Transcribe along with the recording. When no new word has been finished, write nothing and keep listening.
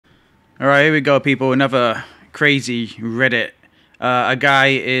Alright, here we go, people. Another crazy Reddit. A guy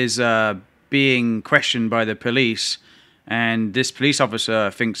is being questioned by the police, and this police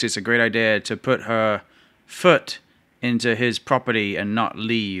officer thinks it's a great idea to put her foot into his property and not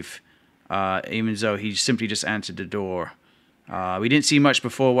leave, even though he simply just answered the door. We didn't see much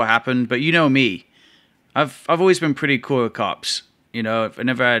before what happened, but you know me. I've always been pretty cool with cops. You know, I've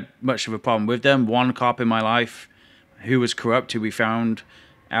never had much of a problem with them. One cop in my life who was corrupt, who we found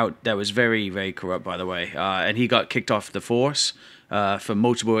out that was very, very corrupt, by the way. And he got kicked off the force for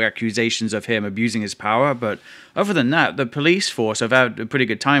multiple accusations of him abusing his power. But other than that, the police force I've had a pretty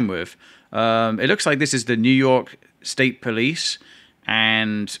good time with. It looks like this is the New York State Police.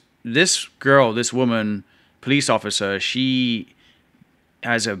 And this girl, this woman, police officer, she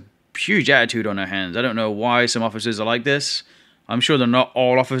has a huge attitude on her hands. I don't know why some officers are like this. I'm sure that not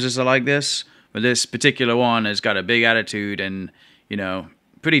all officers are like this. But this particular one has got a big attitude and, you know,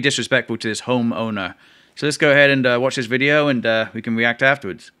 pretty disrespectful to this homeowner. So let's go ahead and watch this video, and we can react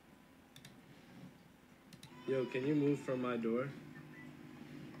afterwards. Yo, can you move from my door?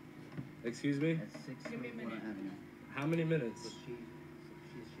 Excuse me? How many minutes?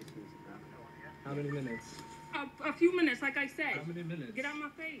 How many minutes? A few minutes, like I said. How many minutes? Get out my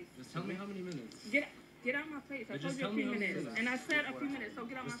face. Just tell me how many minutes. Get out my face. I told you a few minutes. And I said a few minutes, so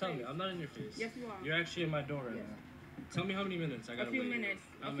get out my face. Just tell me. I'm not in your face. Yes, you are. You're actually in my door right now. Tell me how many minutes I gotta wait. A few minutes.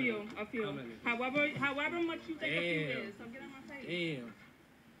 A few. How many? However much you think a few is, so get out my face. Damn.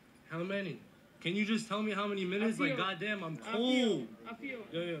 How many? Can you just tell me how many minutes? Like, goddamn, I'm cold. A few.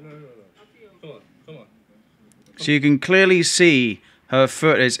 No. A few. Come on. So you can clearly see her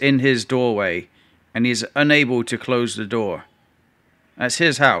foot is in his doorway, and he's unable to close the door. That's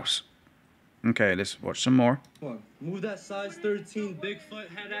his house. Okay, let's watch some more. Come on. Move that size 13 Bigfoot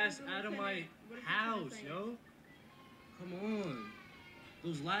head ass out of my house, yo. Come on.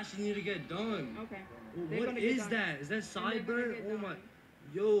 Those lashes need to get done. Okay. Well, what is that? Is that sideburn? Oh my.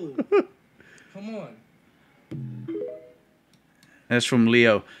 Yo. Come on. That's from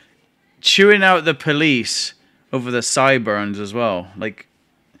Leo. Chewing out the police over the sideburns as well. Like,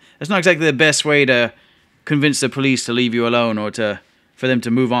 that's not exactly the best way to convince the police to leave you alone or for them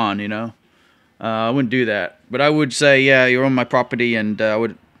to move on, you know? I wouldn't do that. But I would say, yeah, you're on my property, and I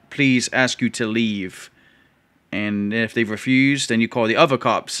would please ask you to leave. And if they've refused, then you call the other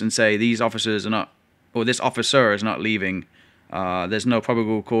cops and say these officers are not, or this officer is not leaving. There's no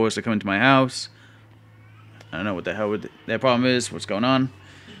probable cause to come into my house. I don't know what the hell their problem is, what's going on,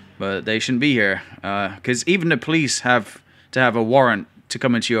 but they shouldn't be here. Because even the police have to have a warrant to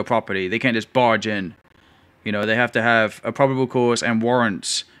come into your property. They can't just barge in. You know, they have to have a probable cause and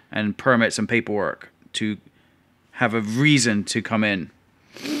warrants and permits and paperwork to have a reason to come in.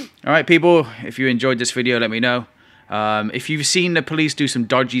 Alright, people, if you enjoyed this video, let me know. If you've seen the police do some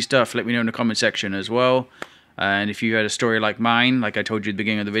dodgy stuff, let me know in the comment section as well. And if you had a story like mine, like I told you at the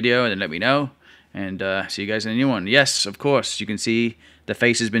beginning of the video, then let me know. And see you guys in a new one. Yes, of course, you can see the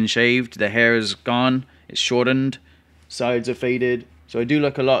face has been shaved, the hair is gone, it's shortened, sides are faded. So I do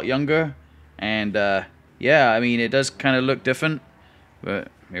look a lot younger. And yeah, I mean, it does kind of look different. But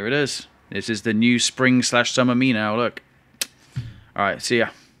here it is. This is the new spring/summer me now, look. Alright, see ya.